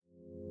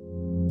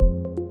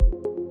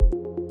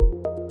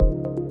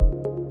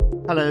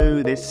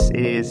Hello, this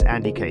is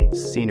Andy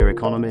Cates, Senior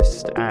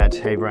Economist at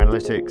Haver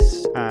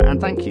Analytics, and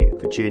thank you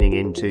for tuning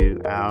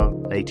into our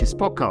latest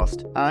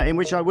podcast, in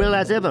which I will,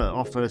 as ever,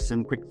 offer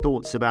some quick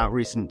thoughts about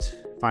recent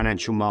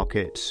financial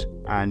market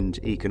and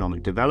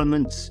economic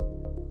developments.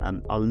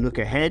 I'll look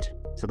ahead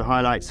to the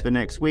highlights for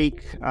next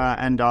week,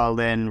 and I'll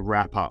then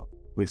wrap up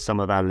with some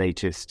of our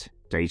latest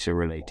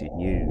data-related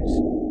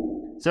news.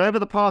 So over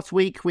the past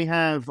week, we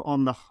have,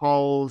 on the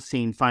whole,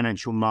 seen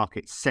financial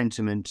market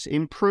sentiment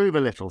improve a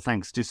little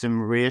thanks to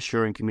some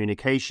reassuring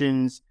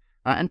communications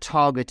and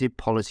targeted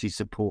policy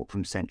support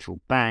from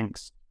central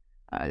banks,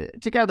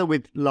 together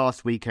with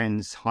last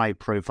weekend's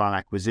high-profile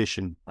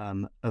acquisition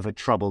of a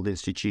troubled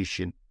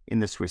institution in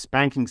the Swiss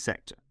banking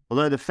sector.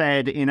 Although the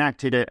Fed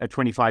enacted a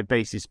 25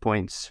 basis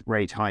points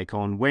rate hike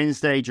on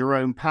Wednesday,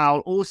 Jerome Powell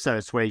also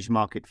assuaged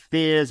market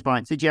fears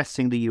by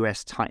suggesting the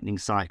US tightening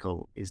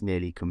cycle is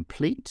nearly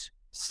complete.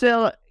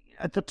 Still,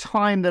 at the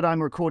time that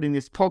I'm recording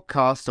this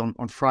podcast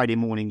on Friday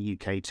morning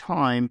UK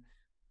time,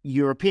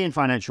 European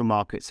financial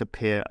markets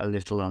appear a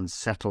little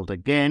unsettled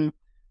again,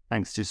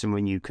 thanks to some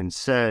renewed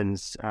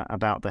concerns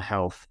about the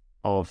health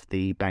of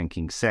the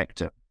banking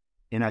sector.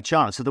 In our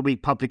Charts of the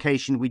Week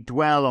publication, we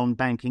dwell on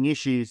banking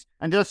issues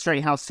and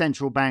illustrate how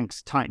central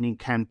banks' tightening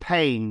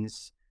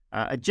campaigns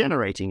are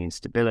generating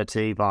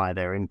instability via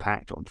their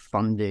impact on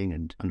funding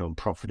and on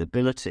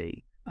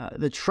profitability.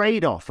 The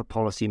trade-off for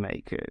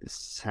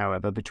policymakers,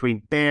 however,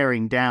 between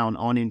bearing down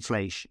on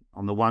inflation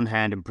on the one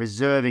hand and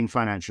preserving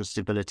financial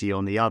stability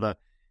on the other,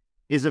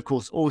 is of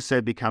course also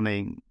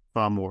becoming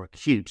far more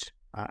acute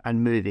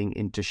and moving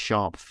into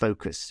sharp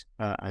focus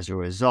as a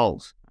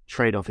result.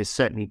 Trade-off is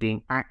certainly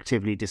being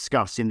actively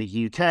discussed in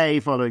the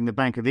UK following the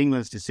Bank of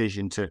England's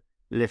decision to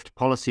lift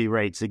policy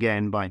rates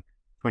again by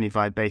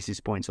 25 basis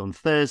points on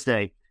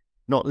Thursday,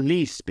 not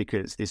least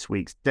because this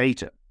week's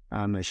data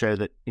show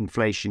that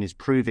inflation is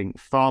proving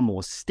far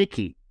more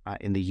sticky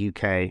in the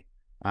UK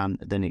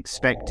than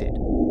expected.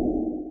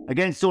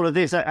 Against all of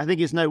this, I think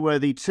it's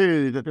noteworthy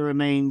too that there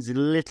remains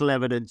little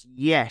evidence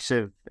yet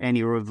of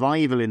any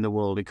revival in the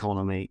world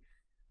economy,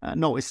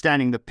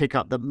 notwithstanding the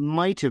pickup that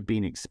might have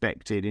been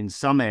expected in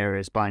some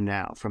areas by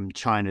now from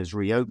China's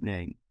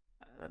reopening.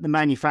 The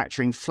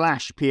manufacturing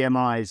flash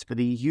PMIs for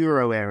the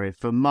euro area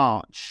for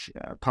March,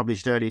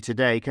 published earlier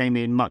today, came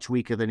in much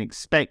weaker than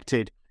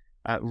expected,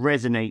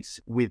 resonates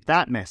with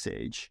that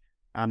message,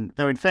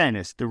 though in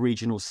fairness, the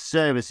regional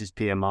services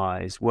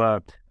PMIs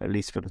were, at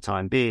least for the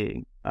time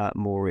being,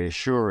 more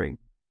reassuring.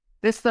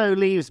 This, though,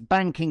 leaves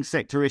banking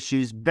sector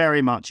issues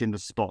very much in the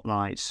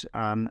spotlight,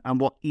 and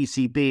what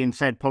ECB and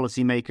Fed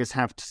policymakers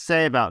have to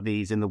say about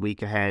these in the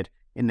week ahead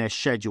in their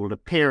scheduled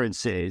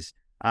appearances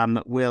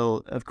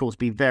will, of course,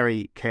 be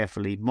very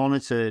carefully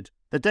monitored.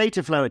 The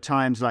data flow at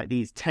times like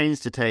these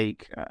tends to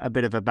take a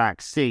bit of a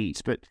back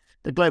seat, but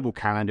the global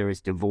calendar is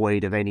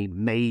devoid of any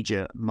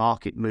major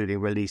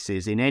market-moving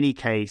releases. In any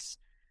case,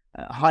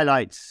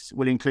 highlights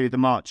will include the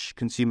March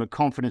consumer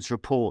confidence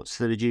reports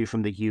that are due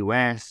from the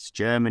US,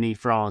 Germany,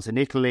 France and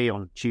Italy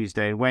on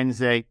Tuesday and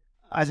Wednesday.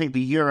 I think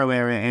the Euro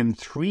area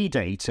M3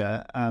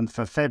 data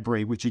for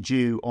February, which are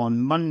due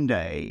on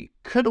Monday,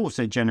 could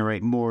also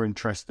generate more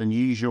interest than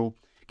usual,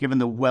 given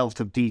the wealth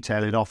of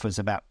detail it offers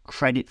about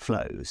credit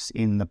flows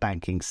in the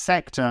banking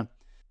sector.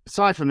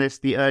 Aside from this,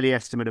 the early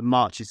estimate of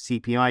March's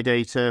CPI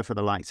data for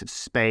the likes of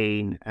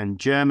Spain and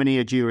Germany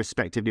are due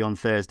respectively on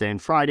Thursday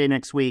and Friday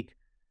next week,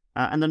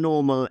 and the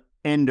normal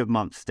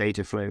end-of-month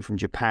data flow from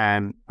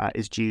Japan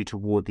is due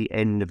toward the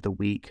end of the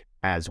week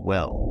as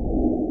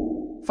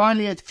well.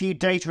 Finally, a few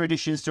data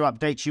additions to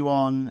update you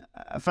on.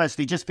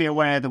 Firstly, just be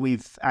aware that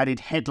we've added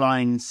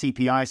headline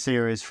CPI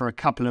series for a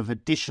couple of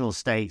additional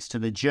states to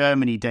the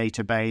Germany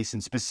database,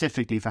 and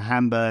specifically for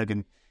Hamburg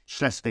and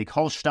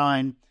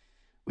Schleswig-Holstein.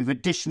 We've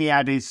additionally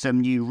added some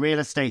new real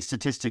estate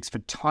statistics for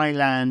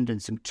Thailand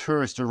and some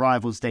tourist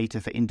arrivals data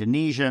for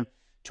Indonesia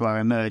to our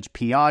Emerge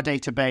PR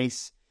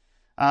database.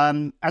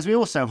 As we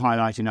also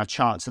highlight in our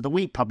Charts of the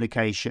Week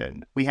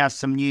publication, we have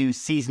some new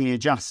seasonally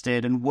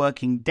adjusted and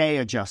working day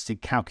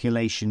adjusted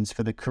calculations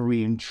for the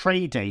Korean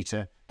trade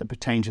data that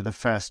pertain to the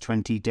first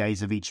 20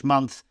 days of each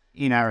month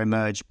in our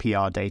Emerge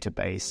PR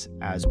database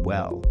as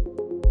well.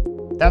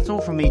 That's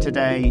all from me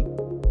today.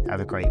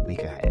 Have a great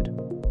week ahead.